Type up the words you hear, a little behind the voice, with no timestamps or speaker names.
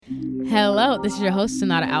Hello, this is your host,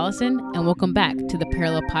 Sonata Allison, and welcome back to the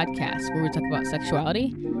Parallel Podcast, where we talk about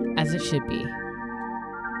sexuality as it should be.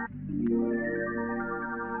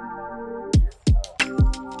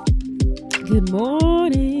 Good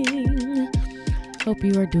morning. Hope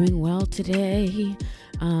you are doing well today.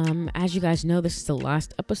 As you guys know, this is the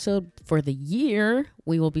last episode for the year.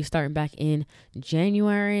 We will be starting back in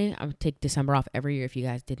January. I would take December off every year if you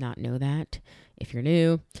guys did not know that, if you're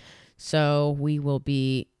new. So we will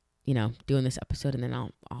be, doing this episode, and then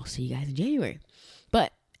I'll see you guys in January.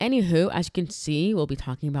 But anywho, as you can see, we'll be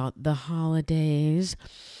talking about the holidays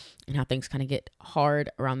and how things kind of get hard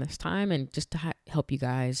around this time, and just to help you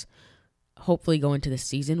guys hopefully go into the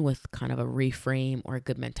season with kind of a reframe or a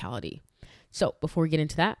good mentality. So before we get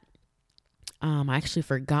into that, I actually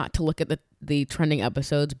forgot to look at the trending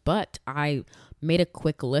episodes, but I made a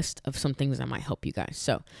quick list of some things that might help you guys.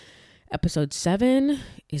 So episode 7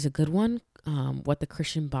 is a good one. What the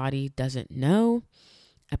Christian body doesn't know.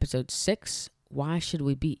 Episode 6, why should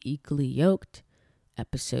we be equally yoked?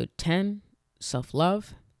 Episode 10,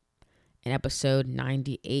 self-love. And episode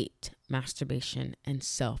 98, masturbation and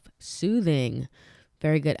self-soothing.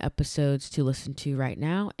 Very good episodes to listen to right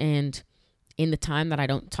now. And in the time that I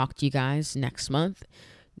don't talk to you guys next month,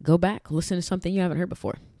 go back, listen to something you haven't heard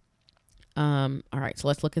before. All right, so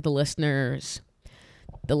let's look at the listeners.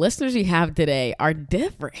 The listeners we have today are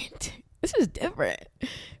different. This is different.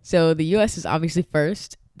 So the U.S. is obviously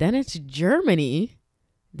first. Then it's Germany.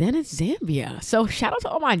 Then it's Zambia. So shout out to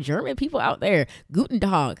all my German people out there. Guten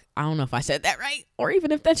Tag. I don't know if I said that right or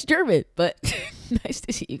even if that's German, but nice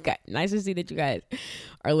to see you guys. Nice to see that you guys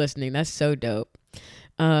are listening. That's so dope.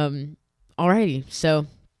 Alrighty. So,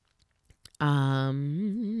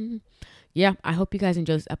 yeah, I hope you guys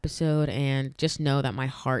enjoy this episode, and just know that my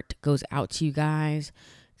heart goes out to you guys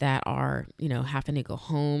that are, having to go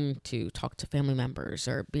home to talk to family members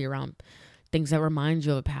or be around things that remind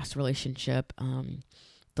you of a past relationship.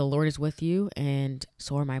 The Lord is with you, and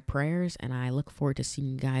so are my prayers, and I look forward to seeing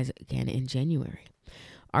you guys again in January.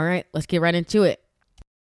 All right, let's get right into it.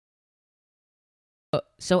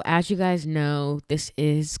 So as you guys know, this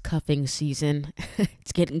is cuffing season.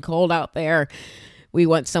 It's getting cold out there. We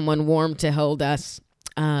want someone warm to hold us.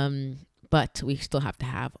 But we still have to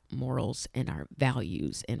have morals and our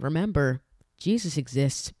values. And remember, Jesus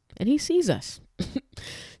exists and he sees us.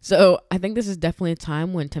 So I think this is definitely a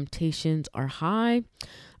time when temptations are high.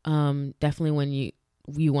 Definitely when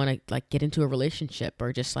you want to get into a relationship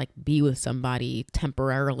or just be with somebody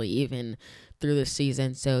temporarily, even through the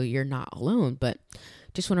season, so you're not alone. But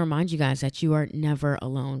just want to remind you guys that you are never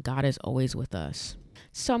alone. God is always with us.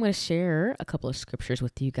 So I'm going to share a couple of scriptures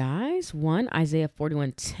with you guys. One, Isaiah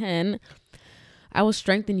 41:10. I will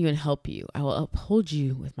strengthen you and help you. I will uphold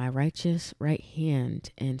you with my righteous right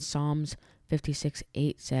hand. And Psalms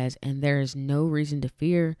 56:8 says, and there is no reason to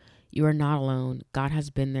fear. You are not alone. God has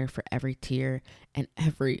been there for every tear and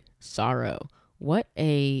every sorrow. What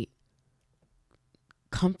a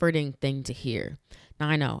comforting thing to hear. Now,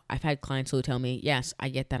 I know I've had clients who tell me, yes, I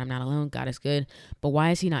get that I'm not alone. God is good. But why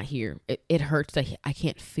is he not here? It hurts that I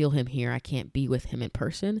can't feel him here. I can't be with him in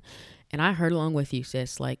person. And I heard along with you,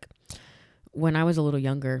 sis, when I was a little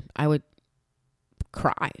younger, I would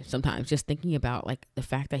cry sometimes just thinking about the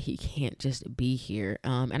fact that he can't just be here.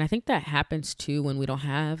 And I think that happens too when we don't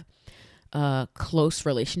have close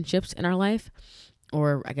relationships in our life,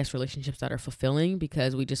 or I guess relationships that are fulfilling,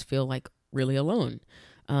 because we just feel really alone.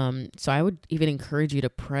 So I would even encourage you to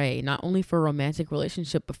pray, not only for a romantic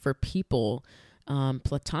relationship, but for people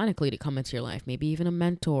platonically to come into your life. Maybe even a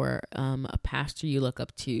mentor, a pastor you look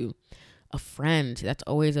up to, a friend. That's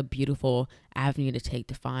always a beautiful avenue to take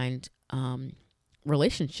to find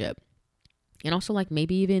relationship. And also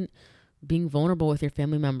maybe even being vulnerable with your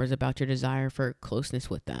family members about your desire for closeness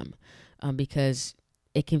with them, because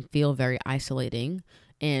it can feel very isolating,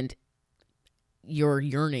 and your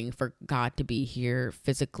yearning for God to be here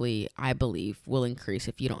physically, I believe, will increase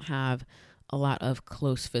if you don't have a lot of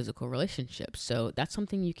close physical relationships. So that's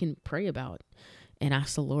something you can pray about and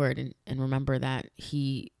ask the Lord, and remember that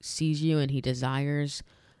he sees you and he desires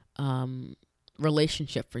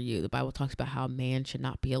relationship for you. The Bible talks about how man should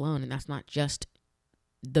not be alone, and that's not just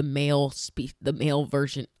the male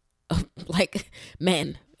version of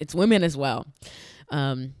men. It's women as well.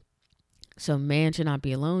 So man should not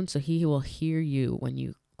be alone. So he will hear you when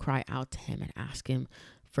you cry out to him and ask him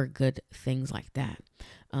for good things like that.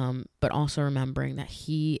 But also remembering that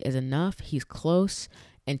he is enough, he's close,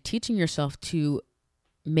 and teaching yourself to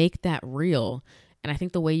make that real. And I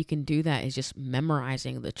think the way you can do that is just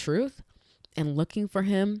memorizing the truth and looking for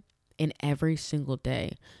him in every single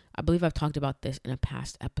day. I believe I've talked about this in a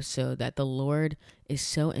past episode, that the Lord is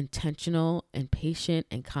so intentional and patient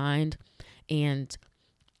and kind and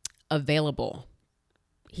available.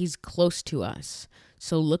 He's close to us.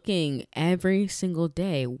 So looking every single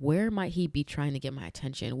day, where might he be trying to get my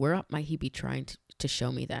attention? Where might he be trying to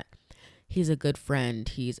show me that he's a good friend?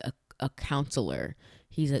 He's a counselor.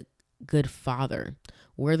 He's a good father.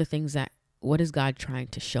 Where are the things what is God trying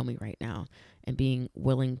to show me right now? And being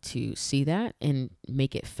willing to see that and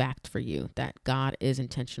make it fact for you, that God is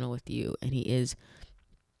intentional with you, and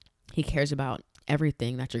he cares about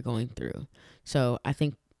everything that you're going through. So I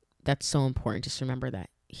think that's so important. Just remember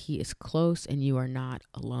that he is close and you are not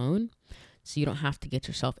alone. So you don't have to get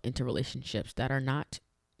yourself into relationships that are not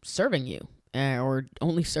serving you or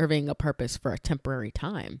only serving a purpose for a temporary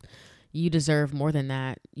time. You deserve more than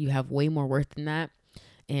that. You have way more worth than that,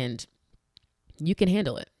 and you can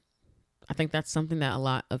handle it. I think that's something that a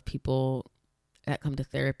lot of people that come to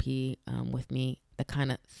therapy with me, the kind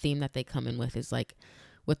of theme that they come in with is like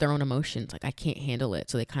with their own emotions. Like, I can't handle it.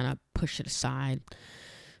 So they kind of push it aside.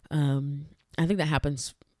 I think that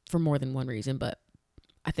happens for more than one reason, but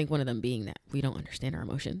I think one of them being that we don't understand our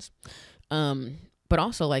emotions. But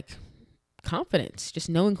also like confidence, just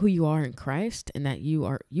knowing who you are in Christ and that you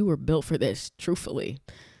were built for this, truthfully.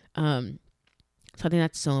 So I think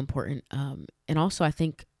that's so important. And also I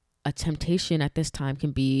think a temptation at this time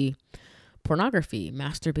can be pornography,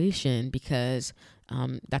 masturbation, because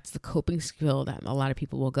that's the coping skill that a lot of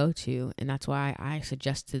people will go to. And that's why I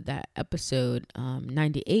suggested that episode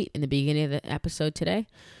 98 in the beginning of the episode today,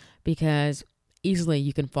 because easily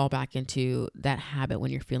you can fall back into that habit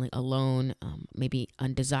when you're feeling alone, maybe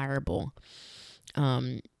undesirable.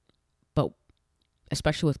 But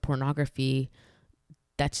especially with pornography,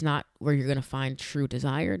 that's not where you're going to find true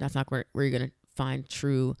desire. That's not where you're going to find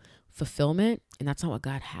true fulfillment, and that's not what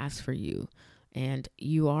God has for you. And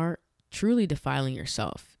you are truly defiling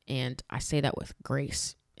yourself. And I say that with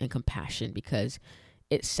grace and compassion, because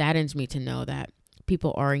it saddens me to know that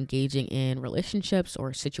people are engaging in relationships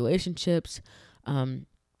or situationships,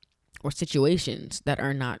 or situations that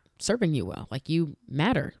are not serving you well. Like, you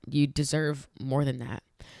matter. You deserve more than that.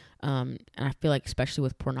 And I feel like, especially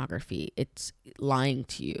with pornography, it's lying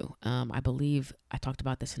to you. I believe I talked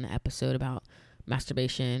about this in the episode about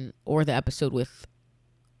masturbation, or the episode with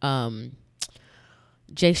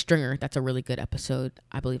Jay Stringer. That's a really good episode.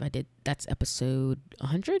 I believe I did. That's episode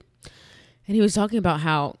 100. And he was talking about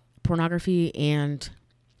how pornography and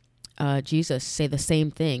Jesus say the same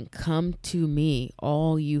thing. Come to me,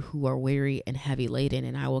 all you who are weary and heavy laden,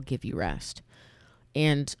 and I will give you rest.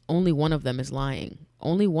 And only one of them is lying.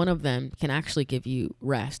 Only one of them can actually give you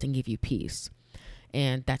rest and give you peace.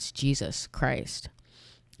 And that's Jesus Christ.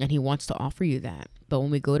 And he wants to offer you that. But when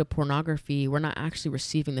we go to pornography, we're not actually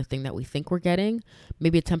receiving the thing that we think we're getting.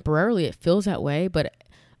 Maybe temporarily it feels that way, but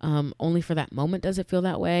only for that moment does it feel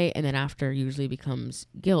that way. And then after usually becomes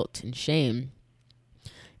guilt and shame.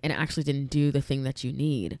 And it actually didn't do the thing that you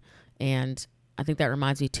need. And I think that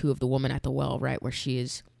reminds me too of the woman at the well, right? Where she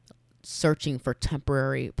is searching for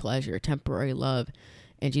temporary pleasure, temporary love.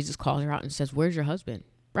 And Jesus calls her out and says, where's your husband?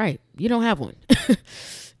 Right. You don't have one.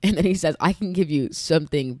 And then he says, I can give you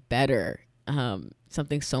something better,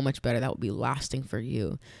 something so much better that will be lasting for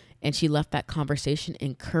you. And she left that conversation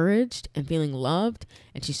encouraged and feeling loved.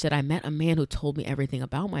 And she said, I met a man who told me everything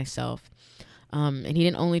about myself. And he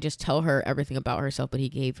didn't only just tell her everything about herself, but he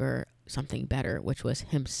gave her something better, which was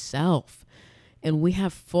himself. And we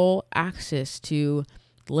have full access to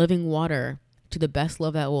living water, to the best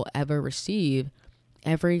love that we'll ever receive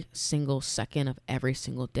every single second of every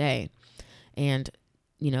single day. And,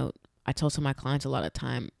 I tell some of my clients a lot of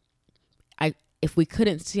time, if we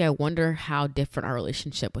couldn't see, I wonder how different our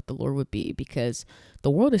relationship with the Lord would be, because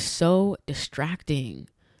the world is so distracting.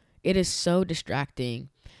 It is so distracting,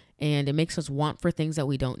 and it makes us want for things that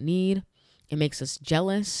we don't need. It makes us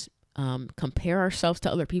jealous, compare ourselves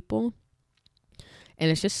to other people.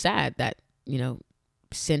 And it's just sad that,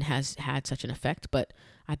 sin has had such an effect, but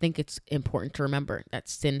I think it's important to remember that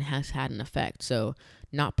sin has had an effect. So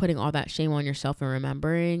not putting all that shame on yourself, and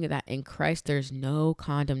remembering that in Christ, there's no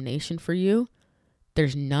condemnation for you.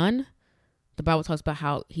 There's none. The Bible talks about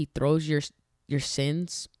how he throws your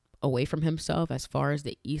sins away from himself as far as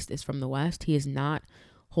the east is from the west. He is not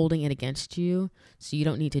holding it against you. So you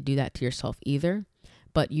don't need to do that to yourself either.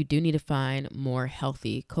 But you do need to find more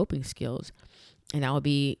healthy coping skills. And that would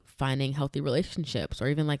be finding healthy relationships, or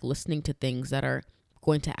even like listening to things that are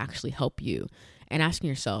going to actually help you, and asking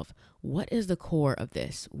yourself, what is the core of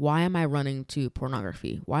this? Why am I running to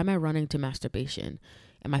pornography? Why am I running to masturbation?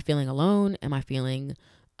 Am I feeling alone? Am I feeling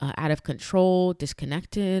out of control,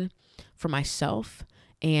 disconnected from myself.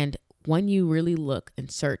 And when you really look and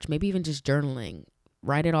search, maybe even just journaling,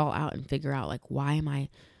 write it all out and figure out like, why am I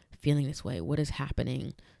feeling this way? What is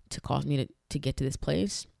happening to cause me to get to this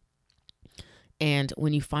place? And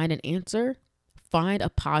when you find an answer, find a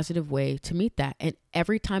positive way to meet that. And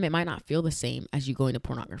every time it might not feel the same as you going to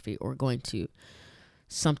pornography or going to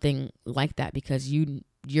something like that, because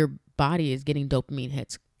your body is getting dopamine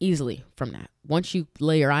hits easily from that once you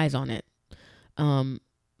lay your eyes on it.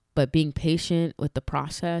 But being patient with the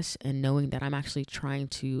process and knowing that I'm actually trying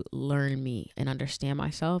to learn me and understand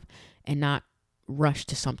myself and not rush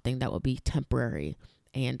to something that will be temporary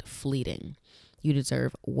and fleeting. You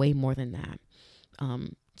deserve way more than that.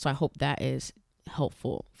 So I hope that is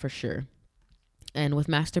helpful for sure. And with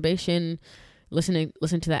masturbation, listen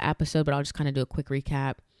to that episode, but I'll just kind of do a quick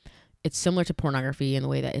recap. It's similar to pornography in the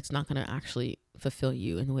way that it's not going to actually fulfill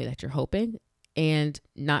you in the way that you're hoping, and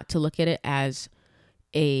not to look at it as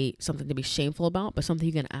something to be shameful about, but something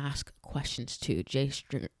you can ask questions to. Jay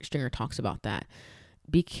Stringer talks about that.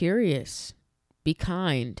 Be curious, be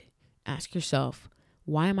kind, ask yourself,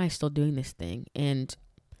 why am I still doing this thing? And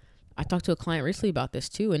I talked to a client recently about this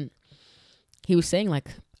too, and he was saying like,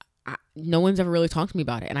 no one's ever really talked to me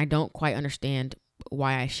about it, and I don't quite understand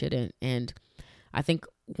why I shouldn't. And I think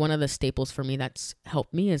one of the staples for me that's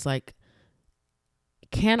helped me is like,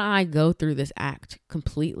 can I go through this act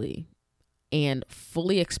completely and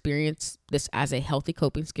fully experience this as a healthy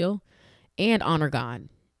coping skill and honor God?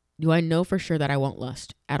 Do I know for sure that I won't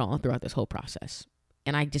lust at all throughout this whole process?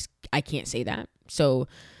 And I can't say that. So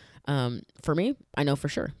for me, I know for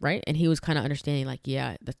sure, right? And he was kind of understanding like,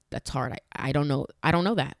 yeah, that's hard. I don't know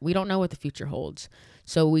that. We don't know what the future holds.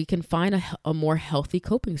 So we can find a more healthy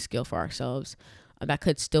coping skill for ourselves that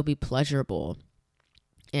could still be pleasurable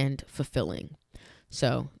and fulfilling.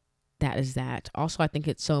 So that is that. Also, I think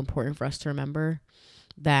it's so important for us to remember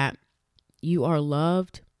that you are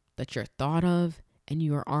loved, that you're thought of, and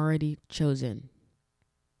you are already chosen.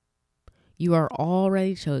 You are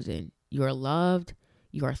already chosen. You are loved,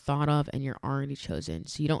 you are thought of, and you're already chosen.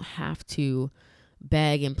 So you don't have to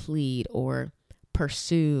beg and plead or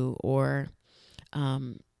pursue or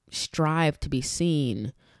strive to be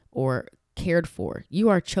seen or cared for. You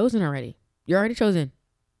are chosen already. You're already chosen.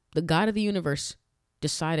 The God of the universe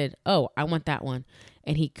decided, oh, I want that one.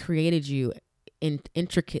 And he created you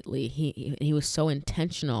intricately. He was so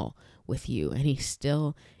intentional with you, and he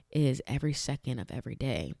still is every second of every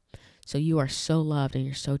day. So you are so loved and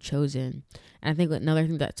you're so chosen. And I think another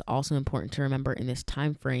thing that's also important to remember in this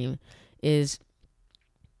time frame is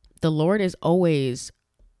the Lord is always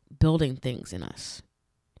building things in us.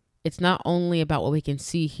 It's not only about what we can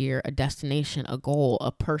see here, a destination, a goal,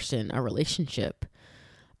 a person, a relationship.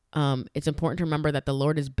 It's important to remember that the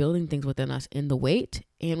Lord is building things within us in the wait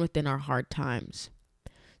and within our hard times.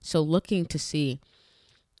 So looking to see,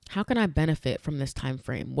 how can I benefit from this time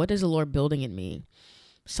frame? What is the Lord building in me?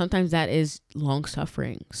 Sometimes that is long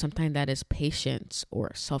suffering. Sometimes that is patience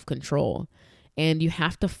or self-control. And you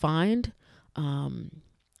have to find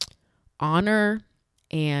honor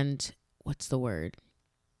and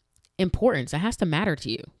importance. It has to matter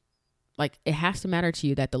to you. Like, it has to matter to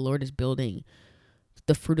you that the Lord is building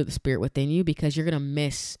the fruit of the Spirit within you, because you're going to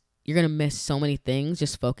miss so many things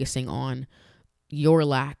just focusing on your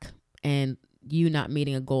lack and you not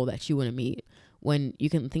meeting a goal that you want to meet, when you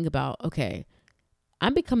can think about, okay,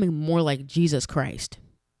 I'm becoming more like Jesus Christ.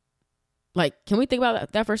 Like, can we think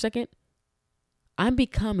about that for a second? I'm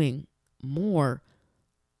becoming more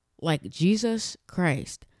like Jesus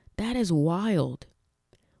Christ. That is wild.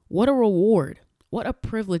 What a reward. What a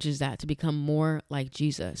privilege is that, to become more like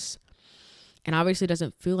Jesus. And obviously it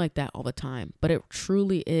doesn't feel like that all the time, but it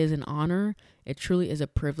truly is an honor. It truly is a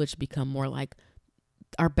privilege to become more like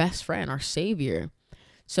our best friend, our Savior.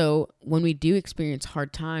 So when we do experience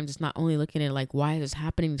hard times, it's not only looking at like, why is this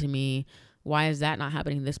happening to me? Why is that not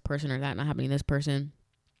happening to this person or that not happening to this person?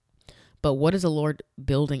 But what is the Lord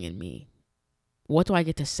building in me? What do I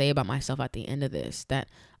get to say about myself at the end of this? That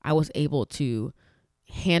I was able to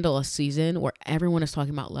handle a season where everyone is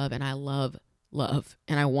talking about love, and I love love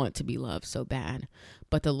and I want to be loved so bad.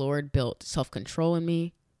 But the Lord built self-control in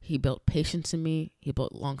me. He built patience in me. He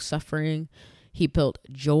built long suffering. He built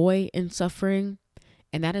joy in suffering.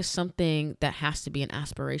 And that is something that has to be an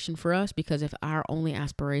aspiration for us, because if our only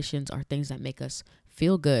aspirations are things that make us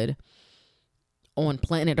feel good on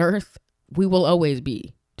planet Earth, we will always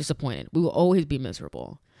be disappointed. We will always be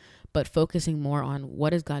miserable. But focusing more on,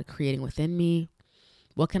 what is God creating within me?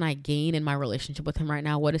 What can I gain in my relationship with him right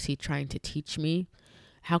now? What is he trying to teach me?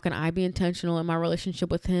 How can I be intentional in my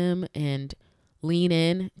relationship with him and lean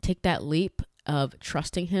in, take that leap of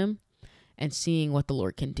trusting him and seeing what the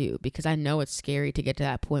Lord can do. Because I know it's scary to get to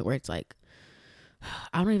that point where it's like,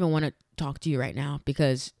 I don't even want to talk to you right now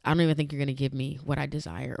because I don't even think you're going to give me what I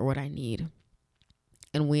desire or what I need.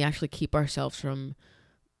 And we actually keep ourselves from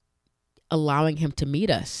allowing him to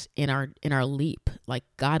meet us in our leap. Like,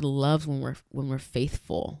 God loves when we're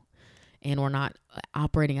faithful and we're not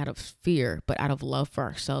operating out of fear, but out of love for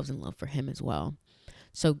ourselves and love for him as well.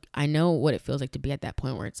 So I know what it feels like to be at that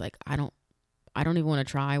point where it's like, I don't even want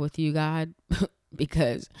to try with you, God,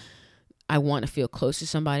 because I want to feel close to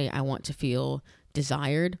somebody. I want to feel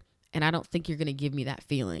desired. And I don't think you're going to give me that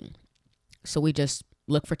feeling. So we just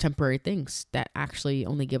look for temporary things that actually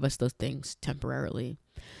only give us those things temporarily.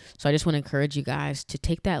 So I just want to encourage you guys to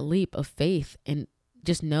take that leap of faith and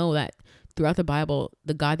just know that throughout the Bible,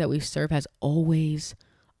 the God that we serve has always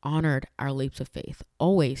honored our leaps of faith.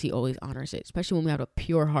 Always. He always honors it, especially when we have a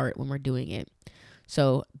pure heart when we're doing it.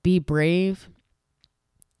 So be brave.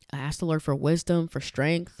 Ask the Lord for wisdom, for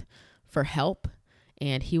strength, for help,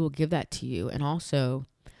 and he will give that to you. And also,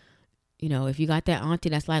 if you got that auntie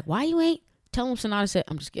that's like, why you ain't tell him Sonata said,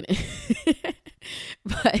 I'm just kidding.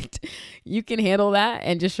 But you can handle that,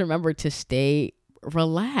 and just remember to stay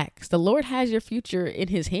relaxed. The Lord has your future in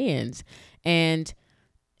his hands, and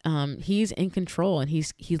he's in control, and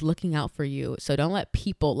he's looking out for you. So don't let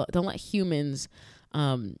humans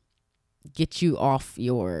get you off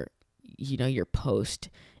your post.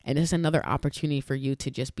 And it's another opportunity for you to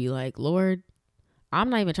just be like, Lord, I'm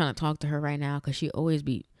not even trying to talk to her right now because she always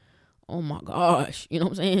be, oh my gosh, you know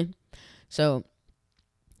what I'm saying? So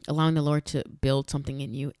allowing the Lord to build something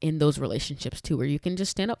in you in those relationships too, where you can just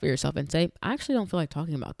stand up for yourself and say, I actually don't feel like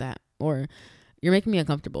talking about that, or you're making me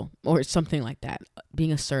uncomfortable, or something like that.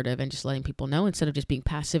 Being assertive and just letting people know instead of just being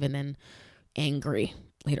passive and then angry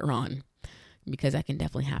later on, because that can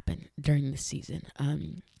definitely happen during this season.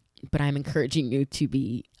 But I'm encouraging you to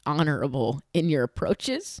be honorable in your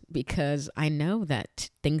approaches, because I know that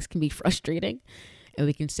things can be frustrating and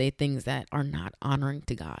we can say things that are not honoring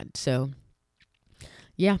to God. So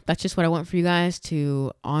yeah, that's just what I want for you guys,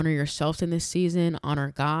 to honor yourselves in this season,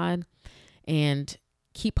 honor God, and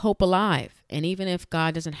keep hope alive. And even if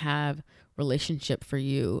God doesn't have relationship for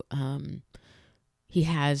you, he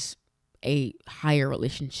has a higher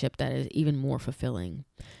relationship that is even more fulfilling.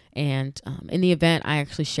 And in the event, I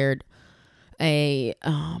actually shared a,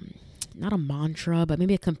 not a mantra, but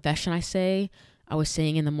maybe a confession I was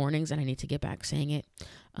saying in the mornings, and I need to get back saying it.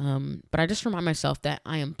 But I just remind myself that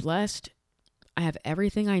I am blessed. I have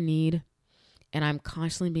everything I need, and I'm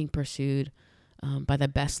constantly being pursued by the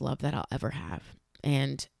best love that I'll ever have.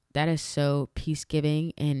 And that is so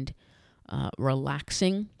peace-giving and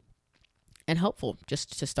relaxing and helpful,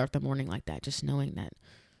 just to start the morning like that, just knowing that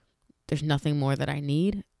there's nothing more that I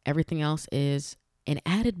need. Everything else is an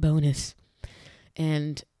added bonus.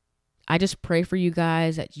 And I just pray for you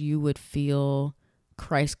guys that you would feel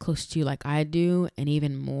Christ close to you like I do, and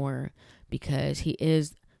even more, because he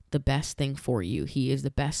is the best thing for you. He is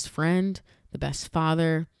the best friend, the best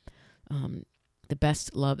father, the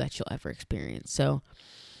best love that you'll ever experience. So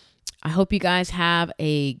I hope you guys have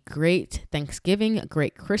a great Thanksgiving, a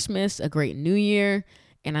great Christmas, a great New Year,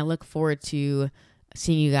 and I look forward to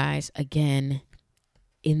seeing you guys again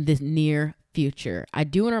in the near future. I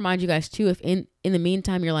do want to remind you guys too, if in the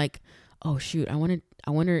meantime you're like, oh shoot, I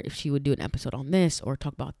wonder if she would do an episode on this or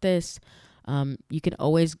talk about this, you can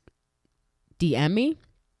always DM me,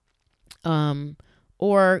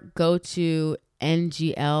 or go to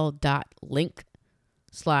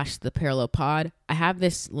ngl.link/theparallelpod. I have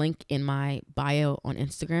this link in my bio on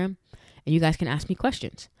Instagram, and you guys can ask me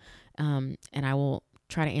questions, and I will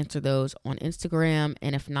try to answer those on Instagram.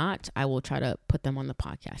 And if not, I will try to put them on the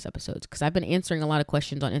podcast episodes, because I've been answering a lot of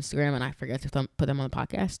questions on Instagram and I forget to put them on the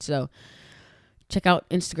podcast. So check out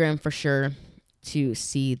Instagram for sure to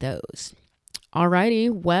see those.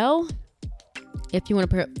 Alrighty. Well, if you want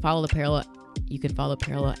to follow The Parallel, you can follow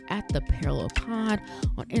Parallel at The Parallel Pod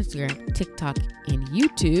on Instagram, TikTok, and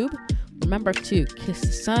YouTube. Remember to kiss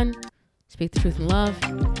the sun, speak the truth in love,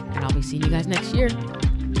 and I'll be seeing you guys next year.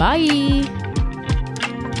 Bye.